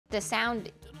The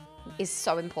sound is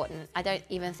so important. I don't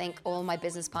even think all my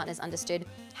business partners understood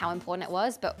how important it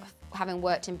was, but having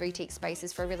worked in boutique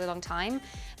spaces for a really long time,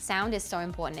 sound is so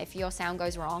important. If your sound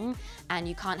goes wrong and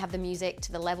you can't have the music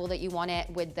to the level that you want it,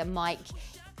 with the mic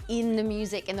in the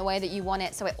music in the way that you want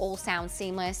it, so it all sounds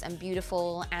seamless and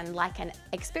beautiful and like an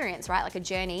experience, right? Like a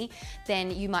journey, then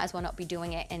you might as well not be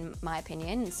doing it, in my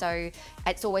opinion. So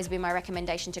it's always been my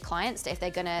recommendation to clients that if they're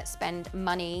gonna spend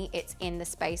money, it's in the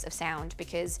space of sound,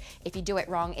 because if you do it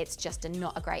wrong, it's just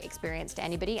not a great experience to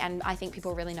anybody. And I think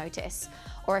people really notice,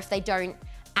 or if they don't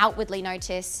outwardly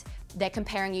notice, they're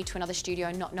comparing you to another studio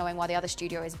and not knowing why the other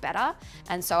studio is better.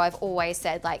 And so I've always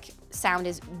said, like, sound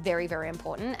is very, very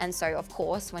important. And so of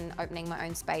course, when opening my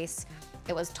own space,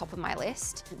 it was top of my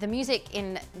list. The music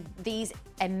in these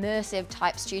immersive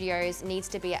type studios needs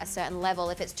to be at a certain level.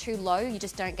 If it's too low, you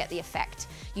just don't get the effect.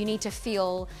 You need to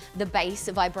feel the bass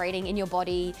vibrating in your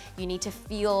body. You need to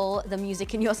feel the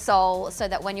music in your soul, so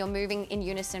that when you're moving in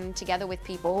unison together with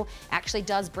people, it actually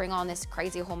does bring on this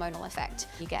crazy hormonal effect.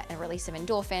 You get a release of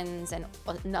endorphins and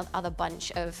another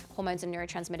bunch of hormones and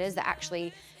neurotransmitters that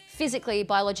actually physically,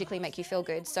 biologically make you feel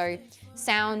good. So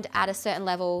sound at a certain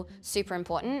level, super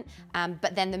important.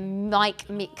 But then the mic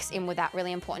mix in with that,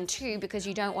 really important too, because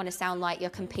you don't want to sound like you're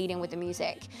competing with the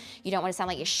music. You don't want to sound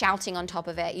like you're shouting on top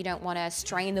of it. You don't want to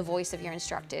strain the voice of your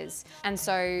instructors. And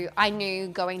so I knew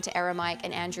going to Aeromike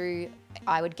and Andrew,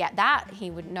 I would get that.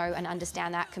 He would know and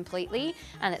understand that completely.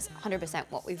 And it's 100%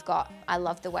 what we've got. I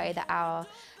love the way that our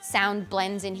sound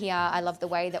blends in here. I love the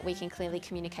way that we can clearly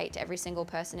communicate to every single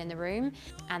person in the room,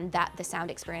 and that the sound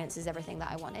experience is everything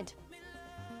that I wanted.